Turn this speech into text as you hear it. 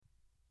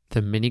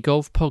The Mini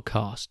Golf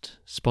Podcast,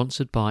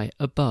 sponsored by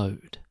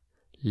Abode.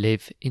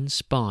 Live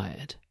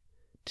inspired.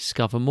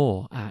 Discover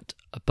more at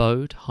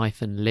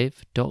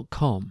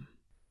abode-live.com.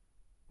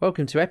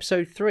 Welcome to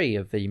episode 3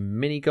 of the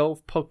Mini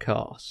Golf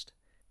Podcast,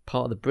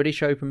 part of the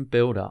British Open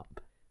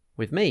build-up.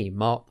 With me,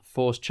 Mark the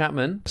Force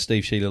Chapman.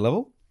 Steve Sheila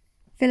Lovell.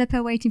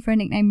 Philippa waiting for a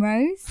nickname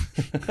Rose.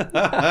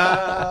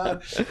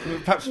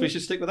 Perhaps we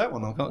should stick with that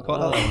one. I can't quite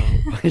like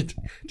that one.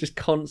 Just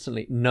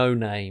constantly, no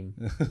name.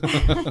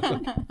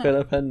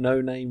 Philippa,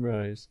 no name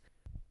Rose.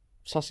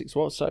 Sussex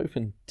Watts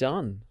Open,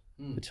 done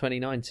for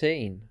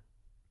 2019.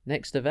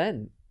 Next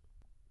event.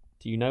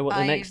 Do you know what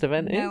the next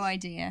event is? No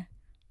idea.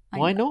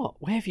 Why not?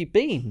 Where have you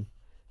been?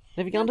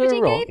 Have you gone to a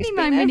Nobody rock? gave me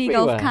my mini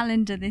golf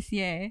calendar this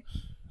year.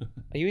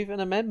 Are you even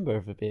a member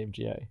of the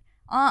BMGA?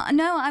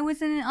 No,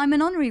 I'm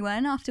an honorary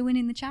one after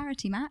winning the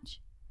charity match.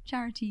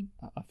 I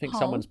think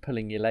someone's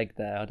pulling your leg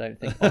there. I don't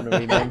think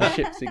honorary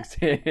memberships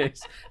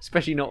exist,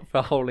 especially not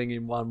for holing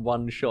in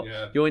one shot.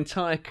 Yeah. Your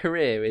entire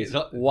career is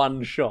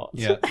one shot.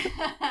 Yeah.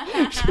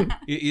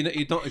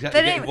 You're not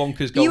exactly getting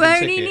Wonka's golden ticket. You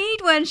only ticket.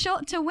 Need one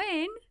shot to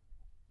win.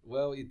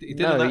 Well, you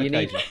did on that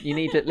occasion. You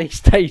need at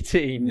least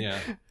 18. Yeah.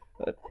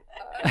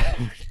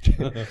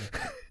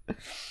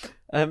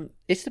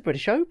 It's the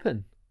British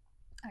Open.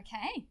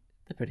 Okay.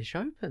 The British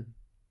Open.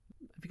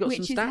 Have you got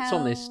some stats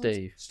on this,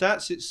 Steve?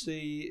 Stats, it's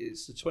the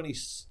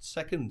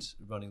 22nd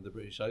running of the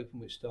British Open,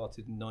 which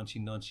started in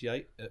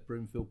 1998 at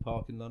Broomfield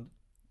Park in London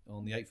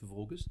on the 8th of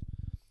August.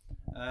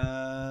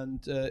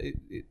 And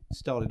it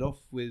started off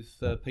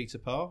with Peter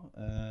Parr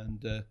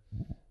and a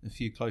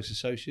few close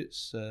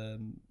associates,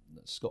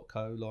 Scott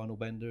Coe, Lionel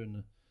Bender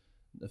and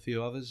a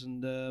few others,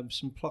 and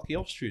some plucky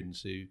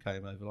Austrians who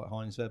came over like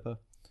Heinz Weber.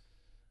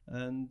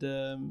 And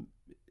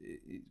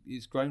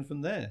it's grown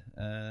from there,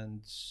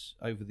 and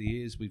over the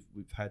years we've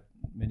had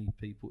many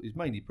people. It's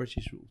mainly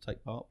British who will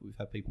take part, but we've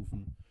had people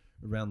from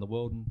around the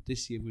world, and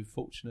this year we're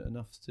fortunate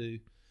enough to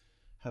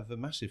have a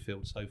massive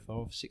field so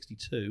far of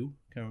 62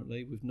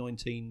 currently, with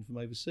 19 from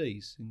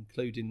overseas,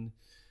 including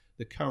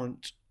the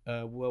current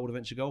World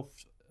Adventure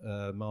Golf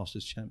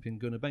Masters champion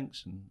Gunnar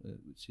Bengtsson,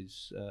 which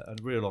is a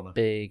real honour.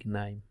 Big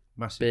name,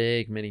 massive,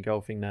 big mini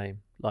golfing name,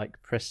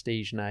 like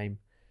prestige name.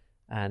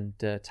 And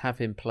to have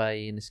him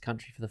play in this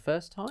country for the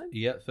first time,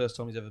 first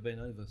time he's ever been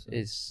over, so.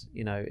 is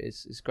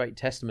great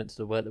testament to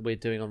the work that we're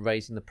doing on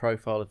raising the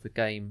profile of the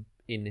game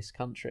in this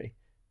country.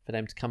 For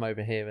them to come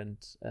over here and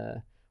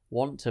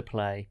want to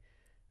play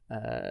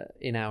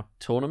in our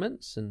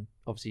tournaments and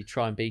obviously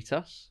try and beat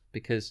us,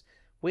 because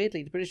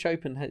weirdly the British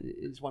Open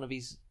is one of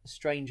these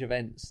strange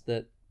events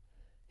that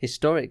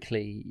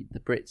historically the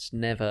Brits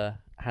never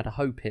had a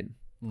hope in.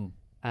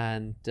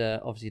 And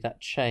obviously that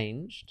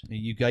changed.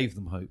 You gave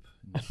them hope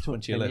in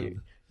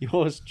 2011.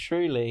 Yours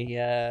truly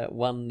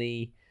won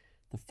the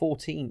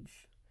 14th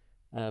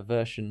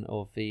version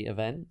of the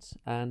event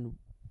and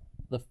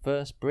the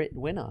first Brit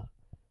winner.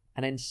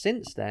 And then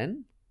since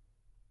then,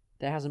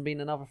 there hasn't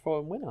been another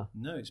foreign winner.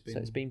 No, it's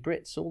been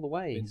Brits all the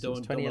way since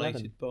 2011.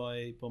 Dominated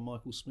by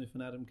Michael Smith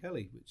and Adam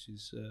Kelly, which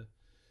is...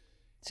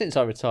 since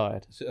I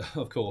retired.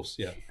 Of course,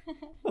 yeah.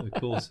 Of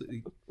course.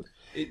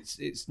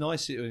 It's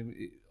nice...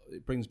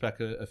 It brings back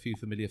a few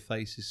familiar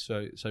faces.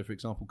 So for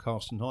example,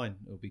 Carsten Hein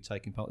will be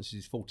taking part. This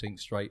is his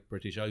 14th straight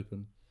British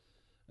Open.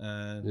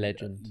 And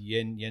legend.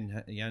 Jan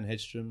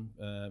Hedstrom,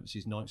 it's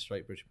his 9th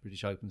straight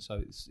British Open.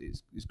 So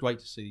it's great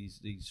to see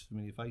these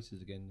familiar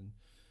faces again. And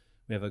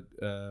we have a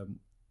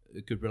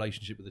good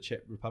relationship with the Czech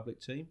Republic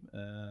team.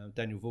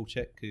 Daniel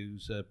Volček,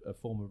 who's a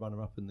former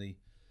runner-up in the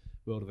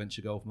World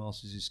Adventure Golf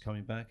Masters, is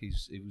coming back.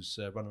 He was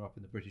runner-up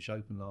in the British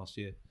Open last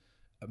year.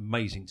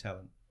 Amazing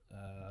talent,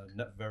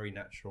 very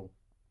natural.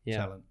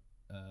 Talent,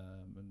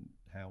 and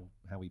how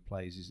he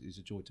plays is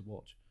a joy to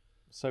watch.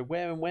 So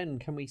where and when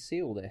can we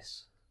see all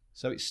this?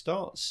 So it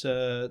starts.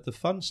 The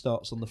fun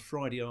starts on the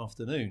Friday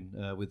afternoon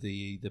with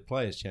the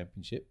Players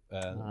Championship,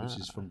 which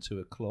is from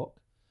 2:00.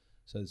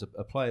 So there's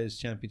a Players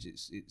Championship.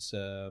 It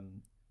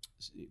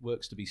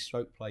works to be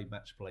stroke play,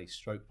 match play,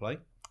 stroke play.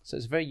 So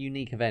it's a very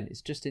unique event.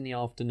 It's just in the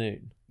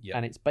afternoon,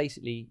 and it's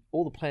basically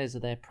all the players are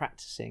there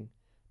practicing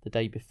the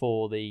day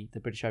before the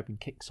British Open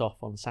kicks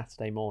off on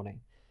Saturday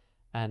morning.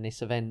 And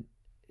this event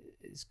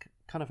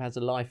kind of has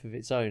a life of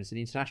its own. So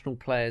the international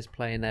players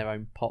play in their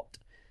own pot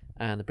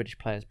and the British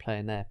players play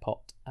in their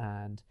pot.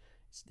 And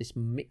it's this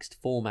mixed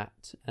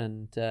format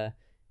and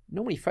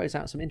normally throws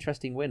out some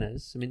interesting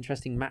winners, some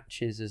interesting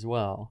matches as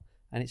well.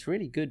 And it's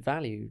really good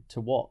value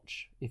to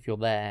watch if you're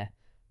there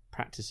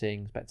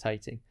practicing,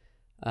 spectating.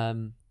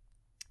 And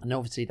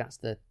obviously that's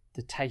the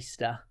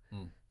taster,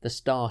 the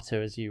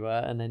starter as you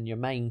were. And then your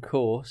main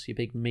course, your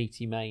big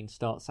meaty main,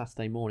 starts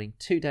Saturday morning.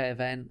 2-day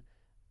event.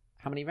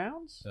 How many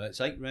rounds? It's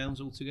 8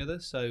 rounds altogether.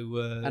 So,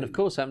 and of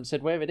course, I haven't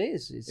said where it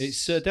is.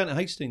 It's down at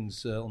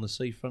Hastings on the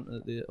seafront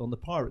on the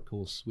Pirate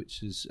Course,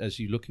 which is as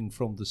you're looking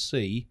from the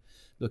sea,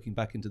 looking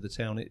back into the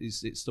town.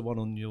 It's the one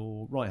on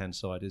your right hand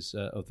side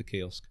of the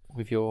kiosk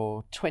with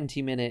your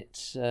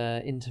 20-minute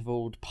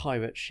intervalled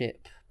pirate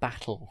ship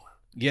battle.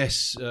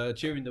 Yes,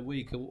 during the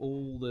week,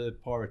 all the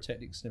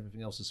pyrotechnics and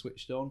everything else are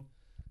switched on.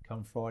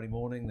 come Friday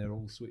morning, they're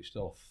all switched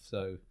off.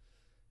 So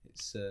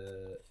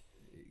it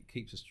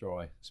keeps us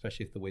dry,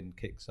 especially if the wind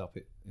kicks up.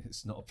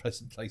 It's not a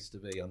pleasant place to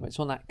be. It's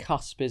on that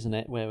cusp, isn't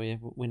it, where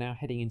we're now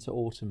heading into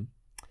autumn.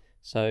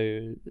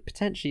 So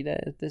potentially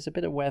there's a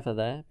bit of weather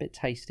there, a bit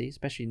tasty,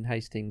 especially in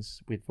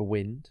Hastings with the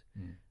wind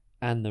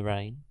and the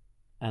rain,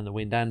 and the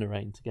wind and the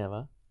rain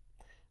together.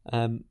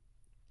 I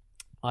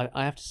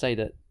have to say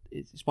that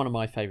it's one of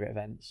my favourite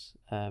events.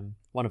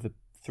 One of the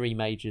 3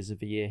 majors of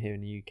the year here in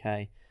the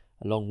UK,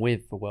 along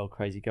with the World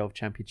Crazy Golf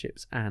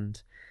Championships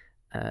and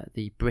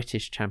the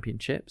British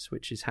Championships,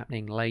 which is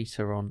happening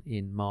later on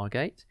in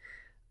Margate.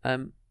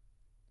 Who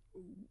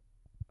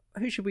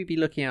should we be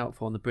looking out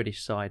for on the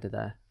British side of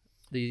there?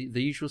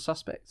 The usual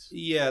suspects.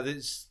 Yeah,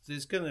 there's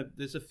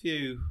a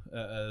few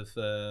have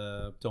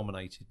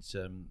dominated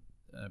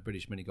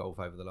British mini golf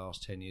over the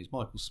last 10 years.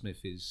 Michael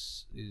Smith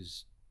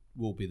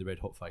will be the red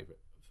hot favourite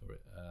for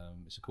it.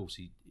 It's a course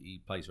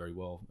he plays very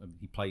well.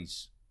 He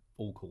plays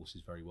all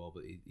courses very well,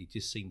 but he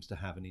just seems to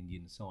have an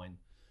Indian sign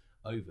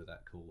over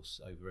that course,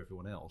 over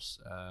everyone else.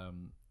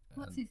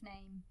 What's his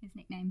name? His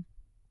nickname?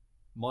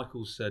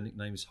 Michael's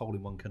nickname is Hole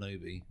in One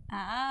Kenobi.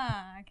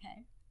 Ah,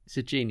 okay. It's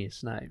a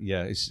genius name.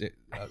 Yeah,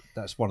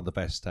 that's one of the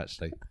best,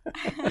 actually.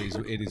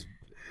 It is.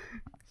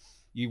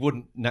 You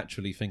wouldn't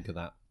naturally think of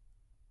that.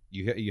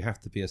 You have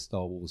to be a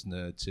Star Wars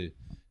nerd to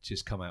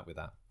just come out with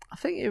that. I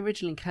think it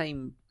originally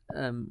came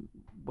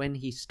when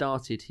he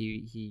started.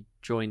 He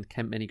joined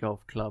Kent Mini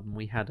Golf Club, and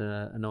we had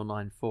an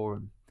online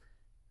forum,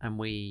 and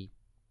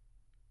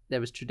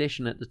there was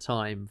tradition at the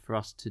time for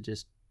us to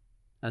just,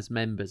 as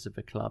members of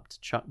the club, to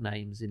chuck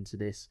names into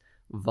this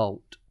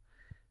vault,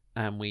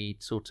 and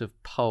we'd sort of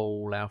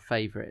poll our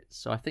favourites.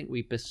 So I think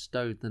we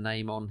bestowed the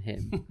name on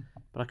him,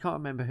 but I can't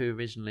remember who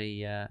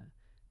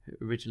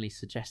originally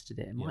suggested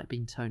it. It might have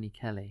been Tony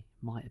Kelly.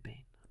 Might have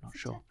been. I'm not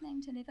sure. It's a tough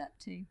name to live up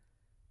to.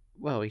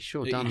 Well, he's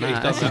sure done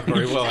that. He's done that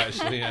very well,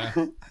 actually. Yeah,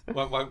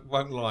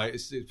 won't lie.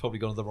 It's probably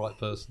gone to the right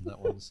person, that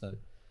one. So,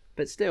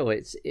 but still,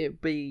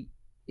 it'd be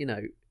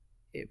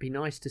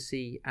nice to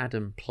see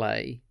Adam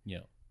play.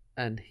 Yeah,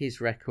 and his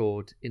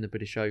record in the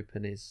British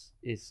Open is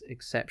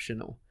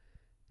exceptional.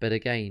 But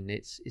again,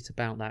 it's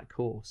about that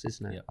course,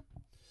 isn't it? Yeah.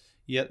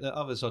 The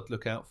others I'd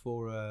look out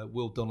for.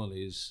 Will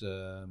Donnelly has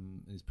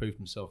proved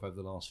himself over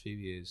the last few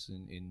years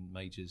in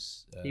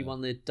majors. He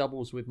won the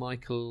doubles with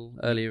Michael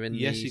earlier in the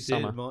summer. Yes,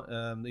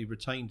 he did. He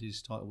retained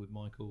his title with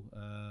Michael.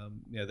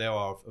 They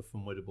are a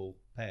formidable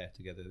pair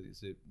together.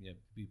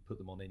 You put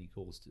them on any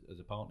course as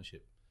a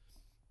partnership,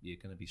 you're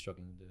going to be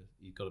struggling.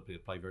 You've got to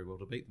play very well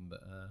to beat them.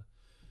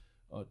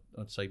 But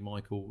I'd say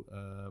Michael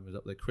was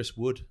up there. Chris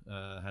Wood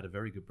had a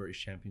very good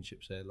British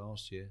Championships there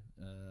last year.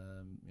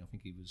 I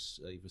think he was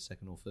either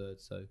second or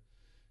third, so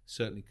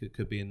certainly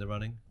could be in the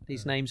running.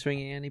 These names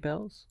ringing any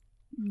bells?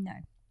 No.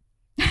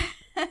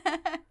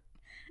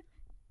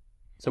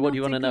 So what do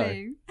you want to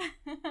know?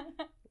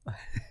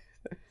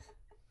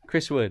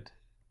 Chris Wood.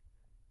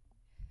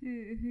 Who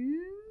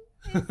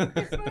is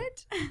Chris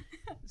Wood?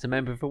 It's a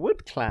member of the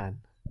Wood clan.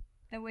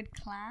 The Wood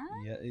clan?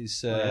 Yeah,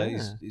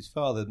 his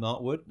father,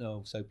 Mark Wood,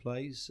 also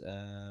plays.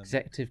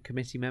 Executive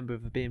committee member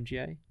of the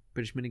BMGA,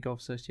 British Mini Golf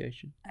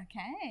Association.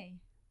 Okay.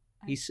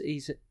 He's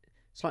a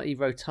slightly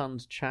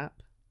rotund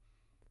chap.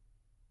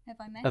 Have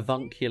I met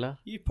avuncular.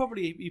 You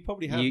probably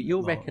have.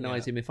 You'll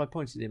recognise him if I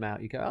pointed him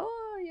out. You go,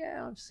 oh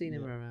yeah, I've seen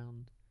him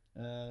around.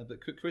 But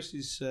Chris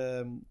is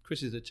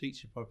a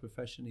teacher by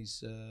profession.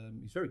 He's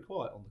very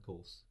quiet on the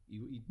course.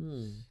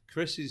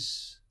 Chris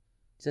is.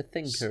 He's a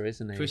thinker,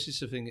 isn't he? Chris is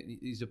the thing.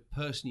 He's a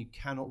person you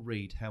cannot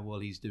read how well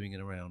he's doing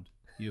it around.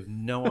 You have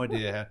no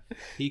idea how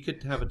he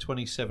could have a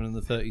 27 and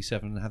a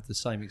 37 and have the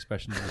same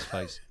expression on his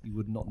face. You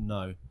would not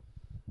know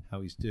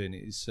how he's doing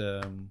it. It's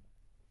I'm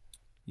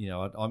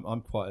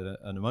quite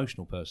an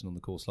emotional person on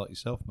the course, like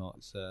yourself, Mark.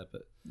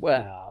 But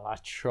I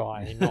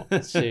try not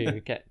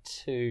to get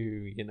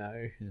too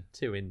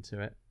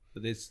into it.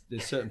 But there's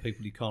certain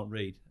people you can't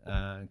read,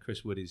 and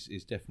Chris Wood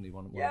is definitely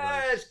one of those.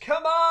 Yes,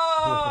 come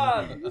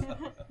on!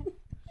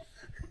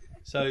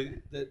 So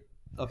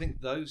I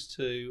think those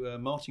two,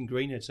 Martin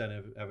Greenhead's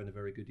having a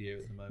very good year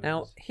at the moment.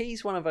 Now,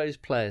 he's one of those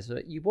players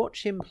that you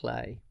watch him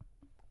play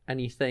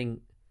and you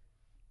think,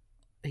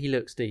 he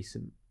looks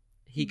decent.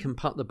 He can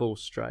putt the ball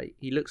straight.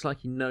 He looks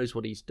like he knows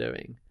what he's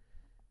doing.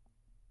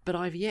 But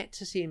I've yet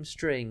to see him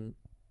string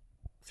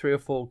 3 or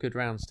 4 good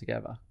rounds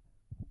together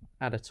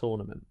at a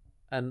tournament.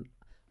 And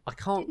I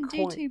can't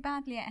Didn't do too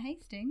badly at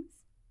Hastings.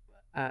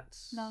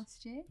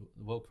 Last year,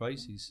 the World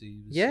Crazies.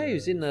 He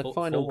was in the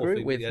final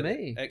group with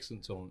me.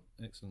 Excellent tournament,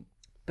 excellent.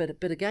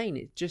 But again,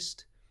 it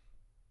just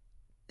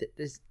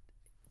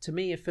to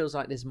me it feels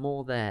like there's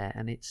more there,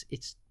 and it's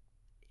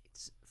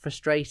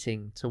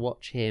frustrating to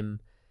watch him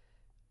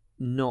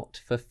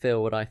not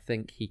fulfill what I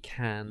think he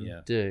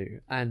can do.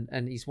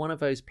 And he's one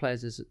of those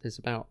players. There's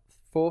about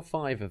 4 or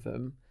 5 of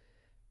them,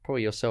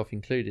 probably yourself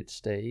included,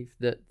 Steve,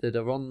 that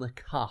are on the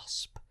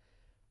cusp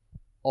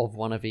of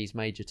one of these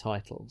major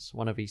titles,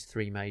 one of these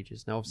 3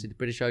 majors. Now, obviously, the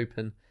British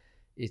Open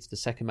is the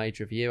second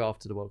major of the year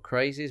after the World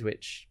Crazies,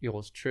 which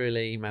yours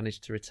truly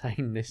managed to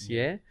retain this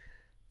year.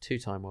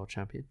 2-time world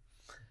champion.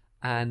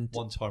 And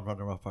 1-time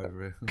runner-up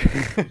over here.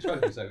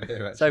 Trophy's over here,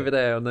 actually. It's over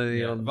there on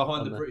the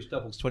behind the British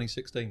doubles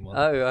 2016 one.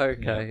 Oh,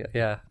 okay,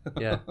 yeah.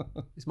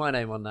 It's my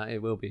name on that. It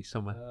will be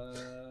somewhere.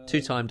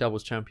 2-time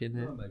doubles champion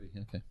here. Oh, maybe.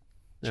 Okay.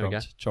 There we go.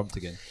 Trumped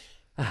again.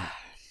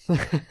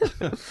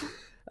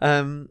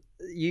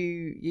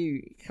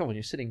 You come on.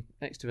 You're sitting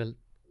next to a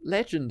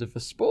legend of the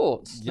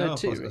sport. Yeah, I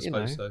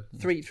suppose so.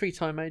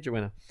 Three-time major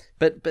winner.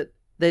 But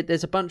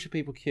there's a bunch of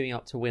people queuing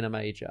up to win a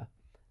major,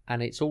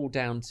 and it's all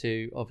down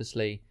to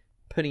obviously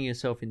putting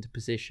yourself into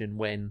position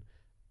when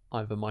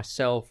either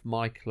myself,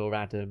 Michael, or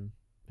Adam,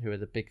 who are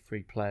the big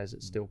three players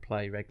that still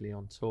play regularly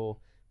on tour.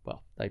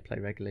 Well, they play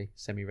regularly,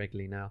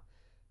 semi-regularly now.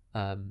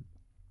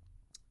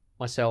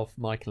 Myself,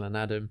 Michael, and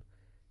Adam.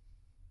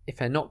 If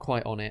they're not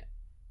quite on it,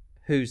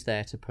 who's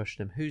there to push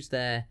them? Who's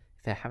there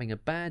if they're having a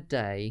bad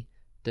day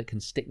that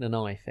can stick the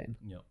knife in?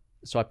 Yeah.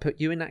 So I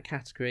put you in that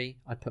category.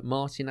 I put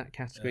Marty in that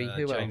category.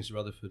 Who James else?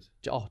 Rutherford.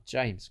 Oh,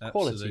 James, Absolutely.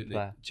 quality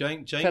player.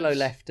 James, fellow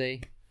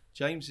lefty.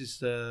 James is.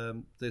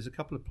 There's a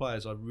couple of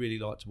players I really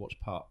like to watch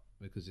putt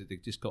because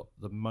they've just got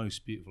the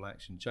most beautiful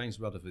action. James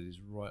Rutherford is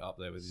right up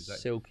there with his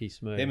silky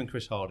smooth. Him and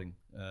Chris Harding.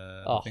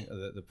 I think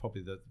are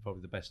probably the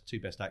two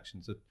best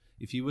actions.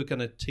 If you were going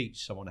to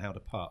teach someone how to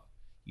putt,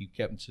 you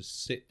get them to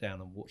sit down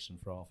and watch them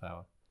for half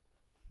hour.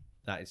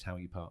 That is how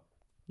you putt.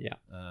 Yeah.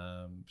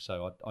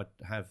 So I'd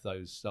have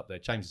those up there.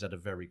 James has had a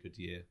very good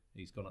year.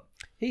 He's gone up.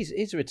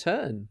 His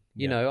return.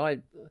 You know,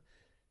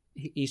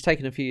 he's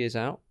taken a few years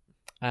out,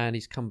 and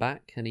he's come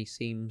back, and he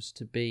seems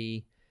to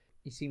be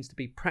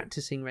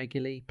practicing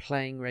regularly,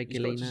 playing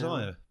regularly. He's got now.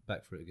 desire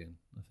back for it again,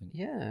 I think.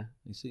 Yeah.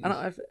 And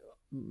I've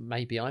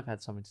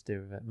had something to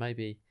do with it.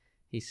 Maybe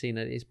he's seen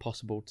that it is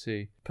possible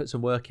to put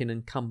some work in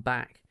and come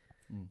back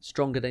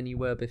stronger than you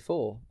were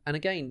before. And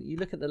again, you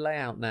look at the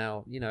layout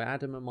now, you know,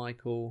 Adam and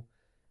Michael,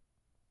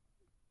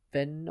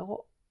 they're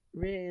not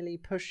really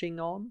pushing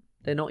on.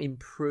 They're not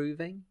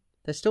improving.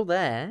 They're still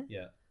there.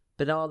 Yeah.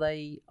 But are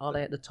they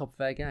at the top of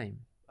their game?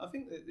 I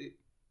think with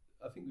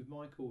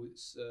Michael,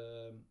 it's.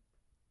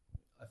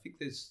 I think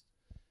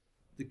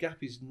the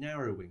gap is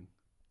narrowing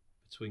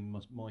between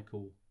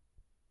Michael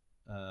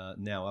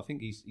now. I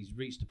think he's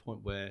reached a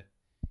point where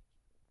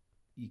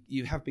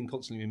you have been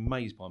constantly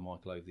amazed by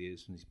Michael over the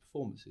years from his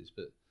performances,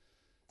 but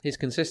his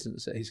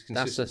consistency.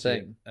 That's the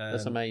thing.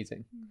 That's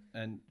amazing.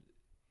 And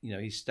you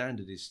know his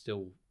standard is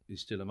still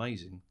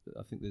amazing. But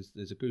I think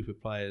there's a group of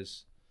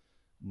players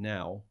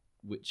now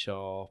which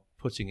are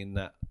putting in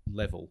that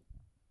level.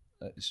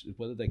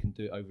 Whether they can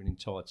do it over an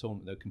entire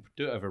tournament, they can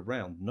do it over a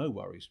round, no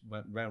worries.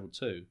 Round or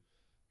two,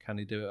 can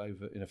they do it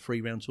over in a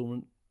 3-round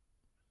tournament?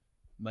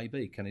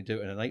 Maybe. Can they do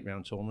it in an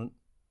 8-round tournament?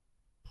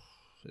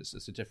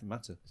 It's a different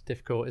matter. It's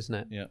difficult, isn't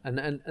it? Yeah.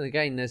 And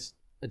again, there's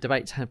a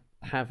debate to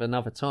have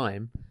another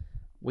time.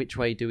 Which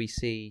way do we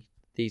see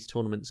these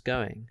tournaments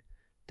going?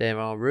 There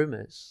are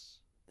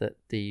rumours that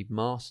the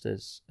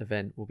Masters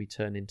event will be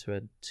turned into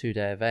a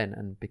 2-day event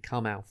and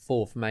become our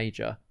 4th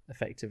major,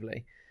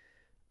 effectively.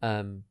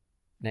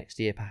 Next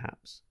year,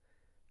 perhaps.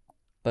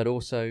 But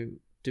also,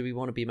 do we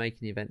want to be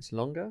making the events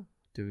longer?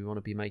 Do we want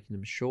to be making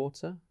them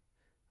shorter?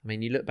 I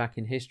mean, you look back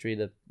in history,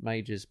 the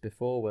majors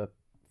before were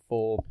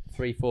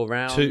 3-4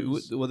 rounds.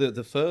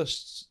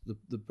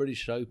 The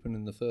British Open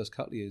in the first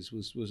couple of years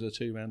was a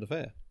 2-round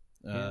affair.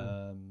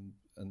 And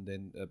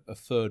then a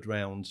 3rd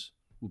round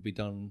would be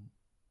done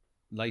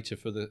later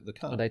for the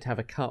cut. Well, they'd have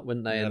a cut,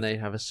 wouldn't they? And they'd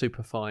have a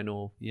super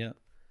final. Yeah.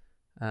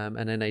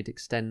 And then they'd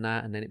extend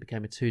that, and then it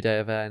became a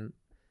 2-day event.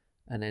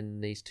 And then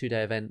these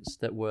 2-day events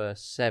that were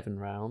 7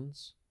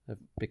 rounds have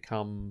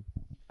become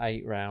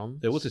 8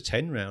 rounds. There was a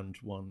 10-round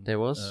one. There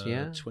was,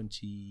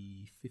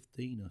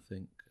 2015, I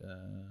think.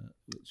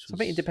 I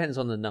think it depends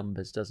on the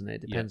numbers, doesn't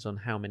it? It depends on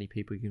how many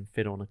people you can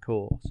fit on a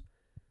course.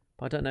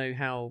 But I don't know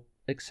how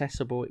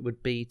accessible it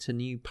would be to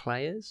new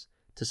players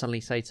to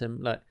suddenly say to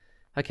them, look,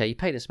 okay, you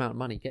pay this amount of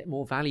money, get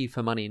more value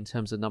for money in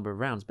terms of number of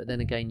rounds, but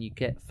then again, you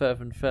get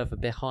further and further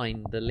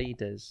behind the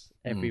leaders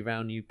every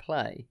round you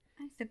play.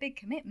 It's a big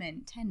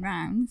commitment, 10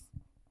 rounds.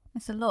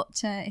 That's a lot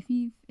to,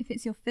 if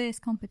it's your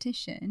first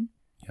competition,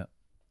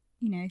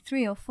 you know,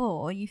 3 or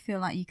 4 you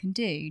feel like you can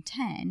do.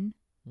 10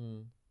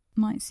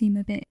 might seem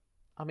a bit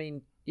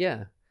too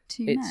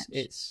much.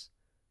 It's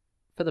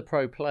for the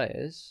pro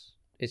players,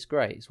 it's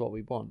great, it's what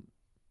we want.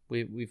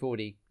 We've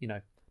already, you know,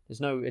 there's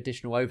no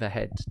additional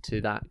overhead to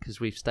that because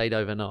we've stayed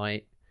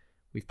overnight,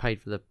 we've paid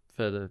for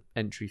the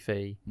entry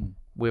fee,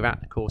 we're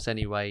at the course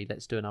anyway,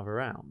 let's do another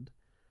round.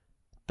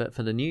 But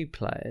for the new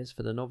players,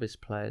 for the novice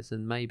players,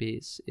 then maybe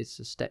it's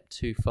a step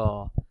too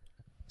far,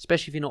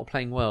 especially if you're not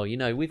playing well. You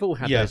know, we've all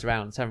had those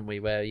rounds, haven't we,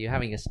 where you're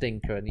having a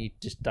stinker and you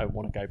just don't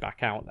want to go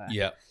back out there.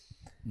 Yeah,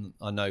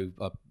 I know.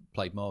 I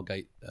played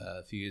Margate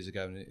a few years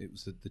ago, and it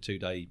was the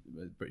 2-day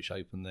British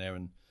Open there,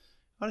 and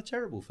I had a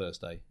terrible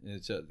first day.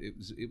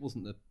 It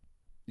wasn't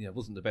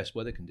the best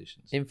weather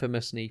conditions.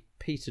 Infamously,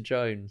 Peter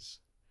Jones,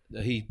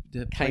 he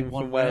came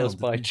from Wales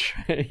by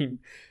train,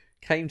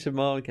 came to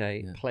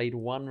Margate, played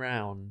 1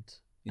 round.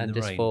 And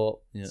just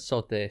thought,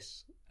 sod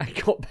this, and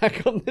got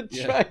back on the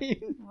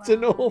train to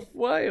North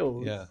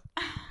Wales. Yeah.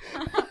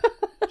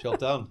 Job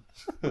done.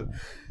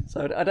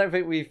 So I don't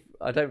think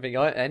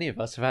any of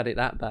us have had it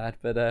that bad,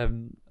 but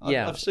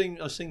yeah. I've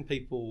seen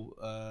people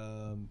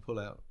pull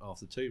out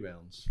after 2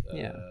 rounds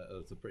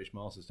of the British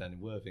Masters down in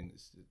Worthing.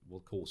 The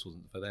course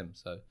wasn't for them,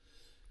 so.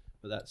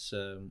 But that's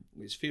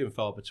it's few and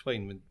far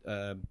between. When,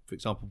 for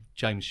example,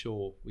 James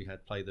Shaw, we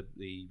had played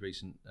the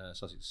recent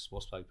Sussex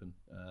Wasp Open,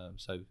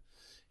 so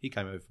he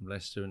came over from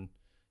Leicester and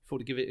thought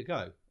to give it a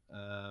go.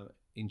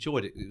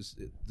 Enjoyed it. It was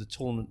the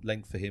tournament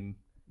length for him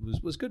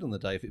was good on the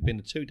day. If it had been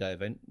a 2-day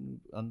event,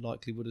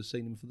 unlikely would have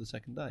seen him for the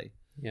second day.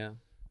 Yeah.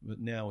 But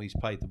now he's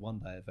played the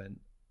 1-day event.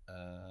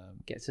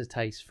 Gets a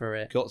taste for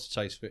it. Got a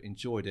taste for it.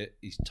 Enjoyed it.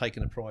 He's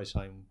taken a prize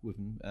home with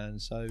him, and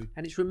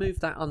it's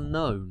removed that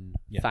unknown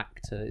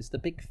factor. It's the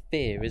big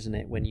fear, isn't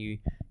it, when you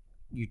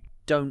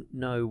don't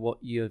know what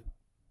you're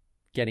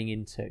getting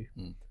into.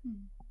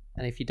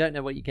 And if you don't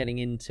know what you're getting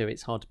into,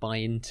 it's hard to buy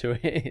into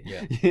it.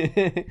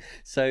 Yeah.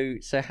 So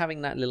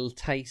having that little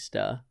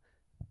taster,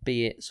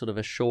 be it sort of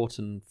a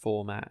shortened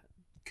format,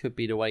 could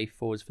be the way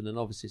forwards for the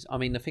novices. I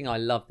mean, the thing I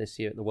loved this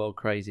year at the World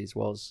Crazies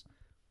was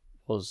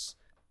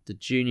the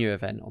junior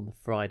event on the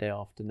Friday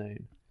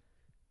afternoon.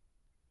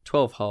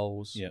 12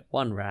 holes,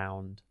 1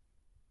 round,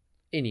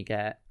 in you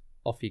get,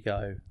 off you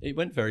go. It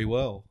went very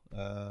well.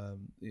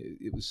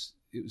 It was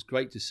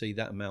great to see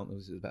that amount. It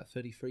was about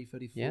 33,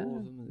 34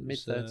 of them.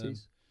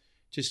 Mid-30s.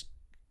 Just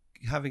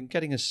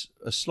getting a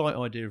slight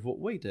idea of what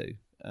we do.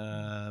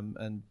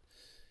 And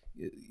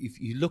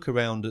if you look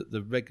around at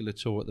the regular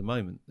tour at the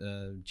moment,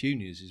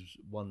 juniors is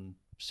one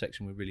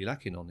section we're really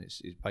lacking on.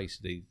 It's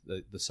basically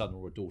the son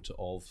or a daughter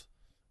of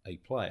a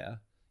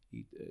player.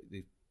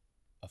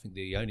 I think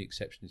the only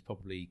exception is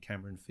probably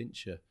Cameron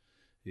Fincher,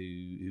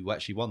 who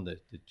actually won the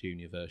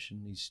junior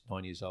version. He's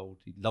 9 years old.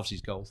 He loves his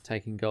golf. He's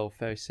taking golf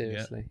very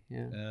seriously.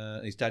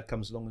 Yeah. His dad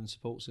comes along and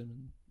supports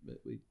him,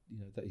 and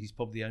he's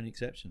probably the only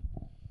exception.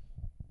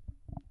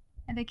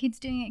 Are the kids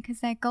doing it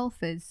because they're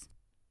golfers?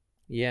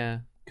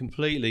 Yeah,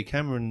 completely.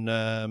 Cameron,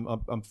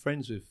 I'm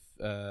friends with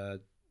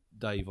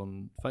Dave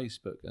on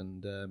Facebook,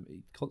 and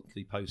he's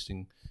constantly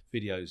posting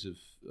videos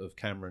of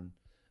Cameron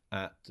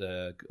at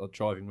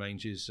driving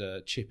ranges,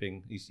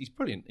 chipping. He's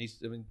brilliant.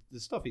 The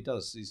stuff he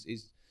does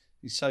is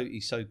so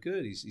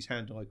good. His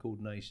hand-eye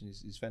coordination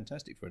is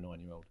fantastic for a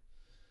 9-year-old.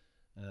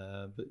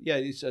 But yeah,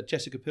 it's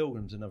Jessica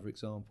Pilgrim's another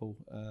example.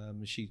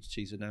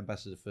 She's an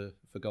ambassador for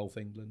Golf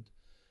England.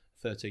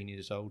 13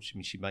 years old.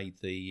 She made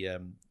the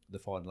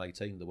final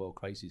 18 of the World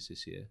Crazies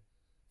this year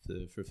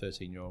for a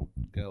 13-year-old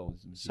girl.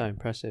 So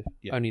impressive.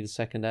 Yeah. Only the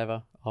second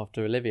ever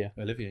after Olivia.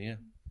 Yeah.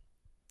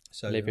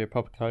 So Olivia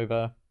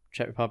Popkova,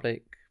 Czech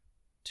Republic,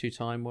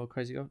 2-time World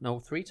Crazy Golf. No,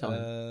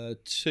 3-time.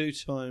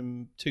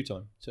 2-time.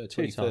 So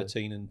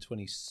 2013 and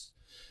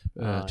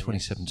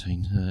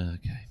 2017.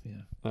 Okay,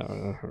 yeah.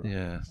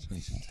 Yeah,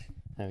 2017.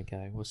 There we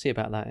go. We'll see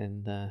about that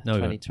in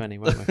 2020,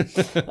 won't we?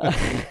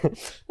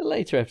 A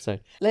later episode.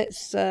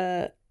 Let's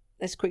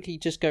quickly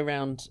just go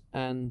around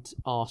and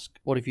ask,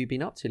 what have you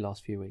been up to the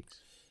last few weeks?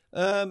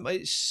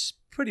 It's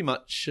pretty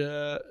much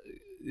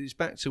it's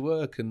back to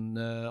work, and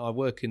I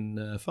work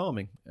in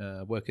farming.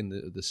 Work in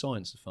the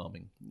science of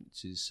farming,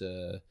 which is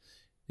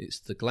it's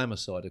the glamour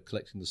side of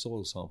collecting the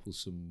soil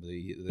samples from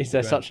the Is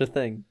there such a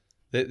thing?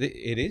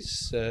 It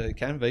is. It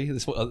can be.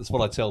 That's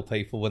what I tell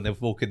people when they're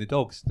walking the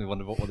dogs. They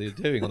wonder what they're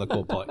doing on a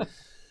quad bike.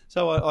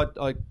 So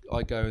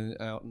I go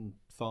out and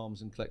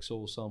farms and collect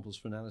soil samples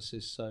for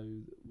analysis. So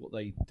what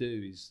they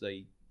do is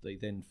they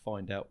then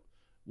find out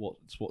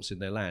what's in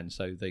their land.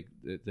 So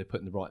they're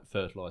putting the right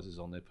fertilizers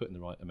on. They're putting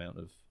the right amount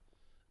of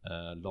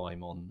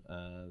lime on,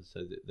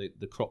 so that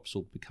the crops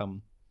will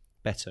become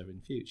better in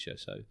future.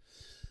 So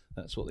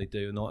that's what they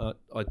do. And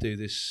I do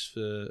this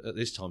at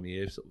this time of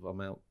year.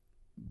 I'm out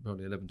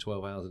probably 11,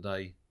 12 hours a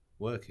day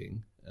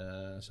working.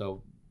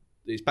 So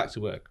it's back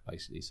to work,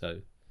 basically.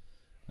 So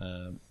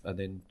and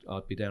then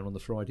I'd be down on the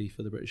Friday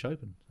for the British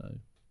Open. So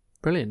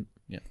brilliant.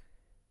 Yeah.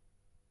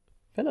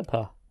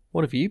 Philippa,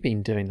 what have you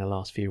been doing the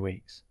last few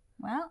weeks?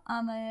 Well,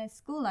 I'm a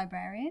school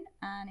librarian,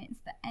 and it's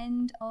the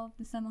end of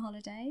the summer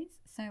holidays,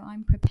 so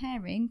I'm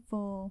preparing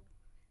for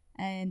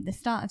the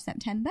start of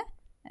September,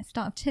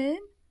 start of term,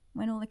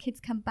 when all the kids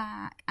come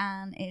back,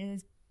 and it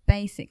is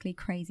basically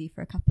crazy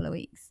for a couple of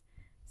weeks.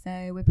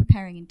 So we're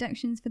preparing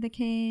inductions for the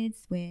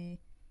kids, we're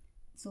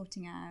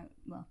sorting out,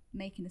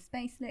 making the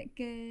space look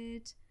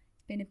good. It's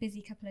been a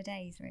busy couple of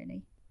days,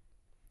 really.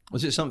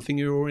 Was it something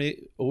you were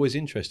always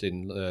interested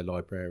in,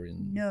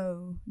 librarian?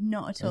 No,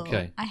 not at all.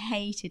 Okay. I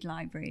hated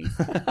libraries.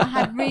 I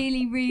had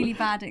really, really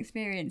bad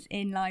experience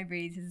in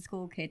libraries as a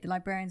school kid. The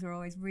librarians were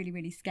always really,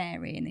 really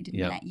scary, and they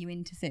didn't let you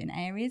into certain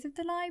areas of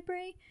the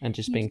library. And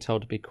just being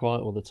told to be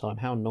quiet all the time.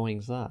 How annoying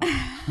is that?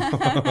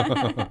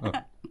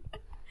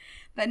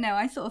 But no,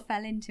 I sort of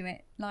fell into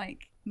it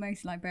like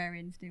most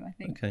librarians do, I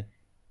think. Okay.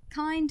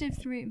 Kind of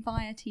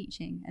via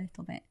teaching a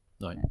little bit.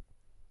 Right.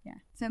 Yeah.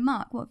 So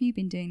Mark, what have you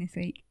been doing this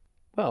week?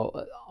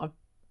 Well,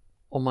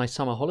 on my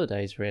summer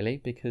holidays, really,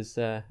 because,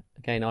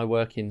 again, I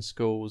work in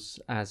schools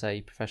as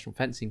a professional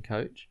fencing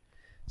coach.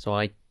 So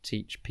I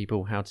teach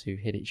people how to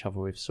hit each other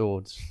with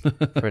swords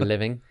for a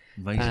living.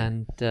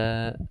 Amazing.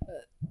 And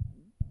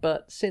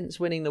but since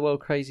winning the World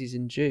Crazies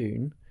in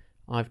June,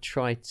 I've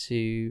tried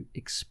to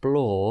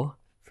explore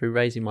through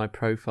raising my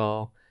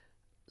profile,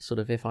 sort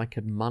of if I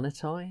could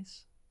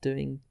monetize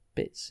doing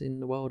bits in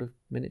the world of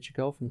miniature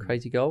golf and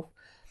crazy golf.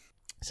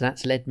 So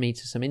that's led me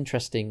to some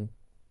interesting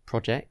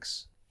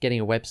projects, getting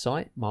a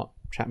website,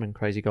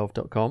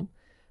 markchapmancrazygolf.com,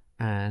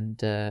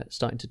 and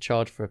starting to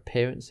charge for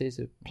appearances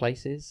of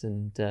places,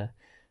 and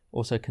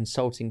also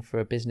consulting for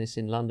a business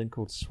in London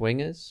called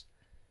Swingers.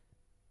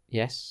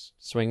 Yes,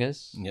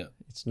 Swingers. Yeah.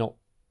 It's not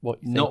what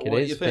you think Not it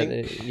what is, you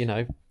think. but you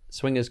know,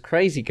 Swingers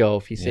Crazy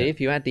Golf. You see, Yeah. if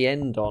you add the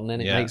end on,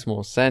 then it Yeah. makes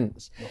more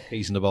sense. Not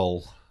peas in a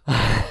bowl.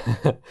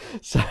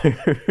 So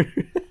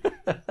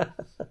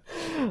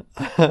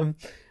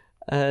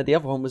the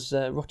other one was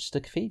Rochester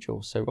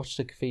Cathedral. So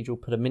Rochester Cathedral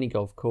put a mini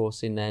golf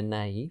course in their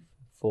nave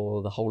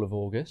for the whole of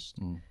August,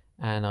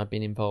 and I've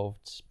been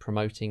involved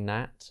promoting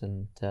that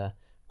and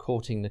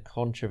courting the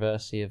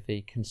controversy of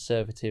the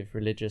conservative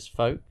religious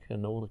folk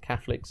and all the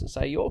Catholics that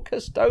say you're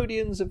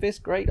custodians of this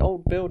great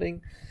old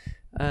building.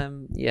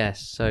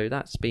 Yes, so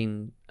that's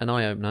been an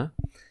eye-opener.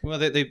 Well,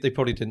 they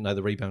probably didn't know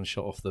the rebound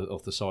shot off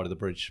the side of the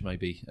bridge.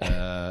 Maybe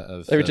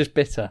They were just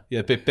bitter.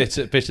 Yeah, a bit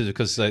bitter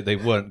because they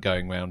weren't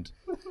going round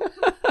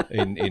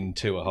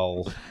into a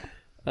hole.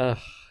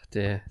 Oh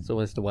dear, it's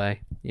always the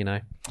way, you know.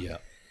 Yeah,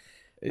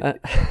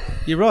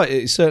 you're right.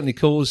 It certainly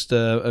caused.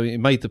 It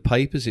made the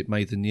papers. It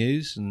made the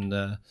news, and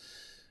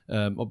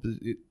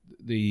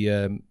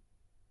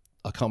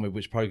I can't remember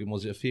which programme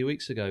was it a few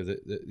weeks ago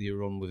that you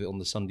were on with it on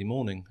the Sunday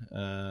morning.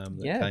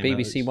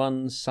 BBC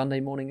One's Sunday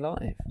Morning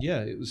Live.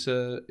 Yeah, it was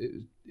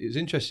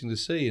interesting to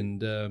see,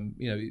 and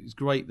it was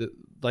great that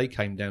they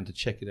came down to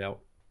check it out,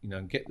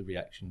 and get the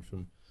reaction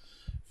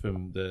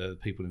from the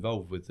people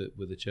involved with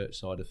the church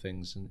side of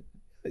things, and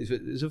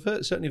it's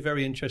certainly a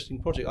very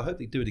interesting project. I hope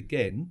they do it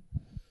again.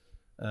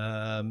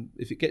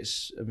 If it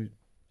gets,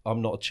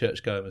 I'm not a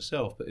church goer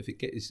myself, but if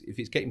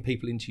it's getting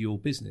people into your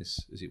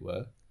business, as it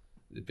were,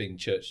 being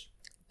church.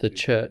 The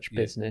church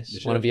business, the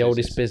church one of the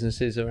oldest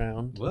businesses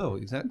around. Well,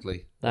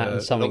 exactly. That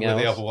and something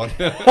along else. with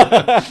the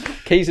other one.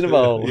 Keys in a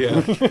bowl.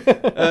 Yeah.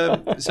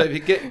 So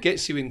if it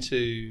gets you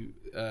into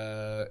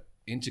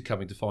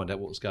coming to find out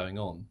what's going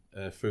on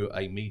through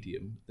a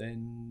medium,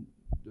 then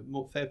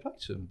more fair play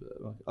to them. But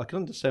I can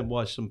understand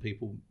why some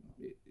people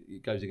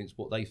it goes against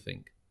what they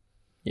think.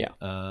 Yeah.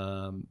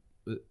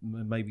 But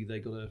maybe they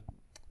got to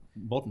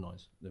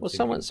modernise. Well,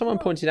 someone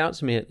pointed out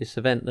to me at this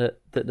event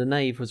that the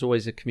nave was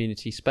always a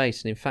community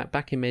space, and in fact,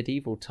 back in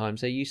medieval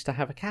times, they used to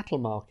have a cattle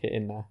market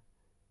in there.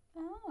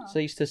 Oh. So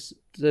they used to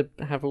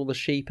have all the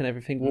sheep and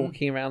everything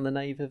walking around the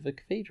nave of the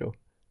cathedral.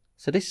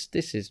 So this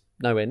is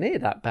nowhere near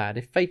that bad.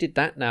 If they did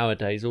that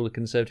nowadays, all the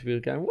conservative people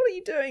would go, "What are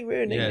you doing,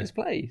 ruining this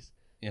place?"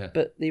 Yeah.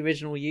 But the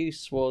original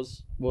use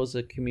was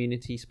a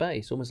community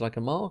space, almost like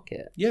a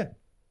market. Yeah.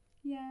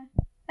 Yeah.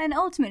 And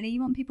ultimately,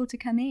 you want people to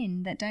come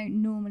in that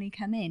don't normally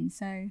come in.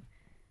 So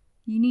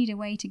you need a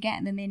way to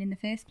get them in the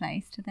first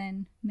place to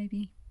then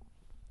maybe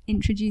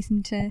introduce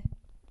them to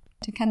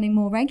coming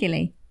more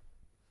regularly.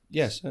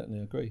 Yes, certainly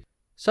agree.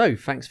 So,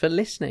 thanks for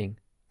listening.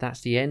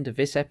 That's the end of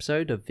this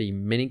episode of the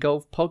Mini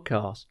Golf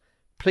Podcast.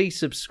 Please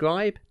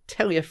subscribe,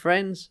 tell your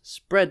friends,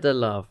 spread the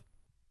love.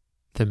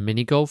 The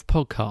Mini Golf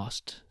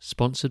Podcast,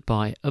 sponsored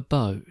by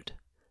Abode.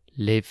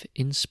 Live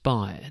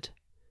inspired.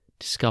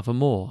 Discover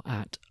more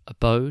at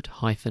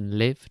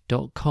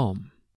abode-live.com.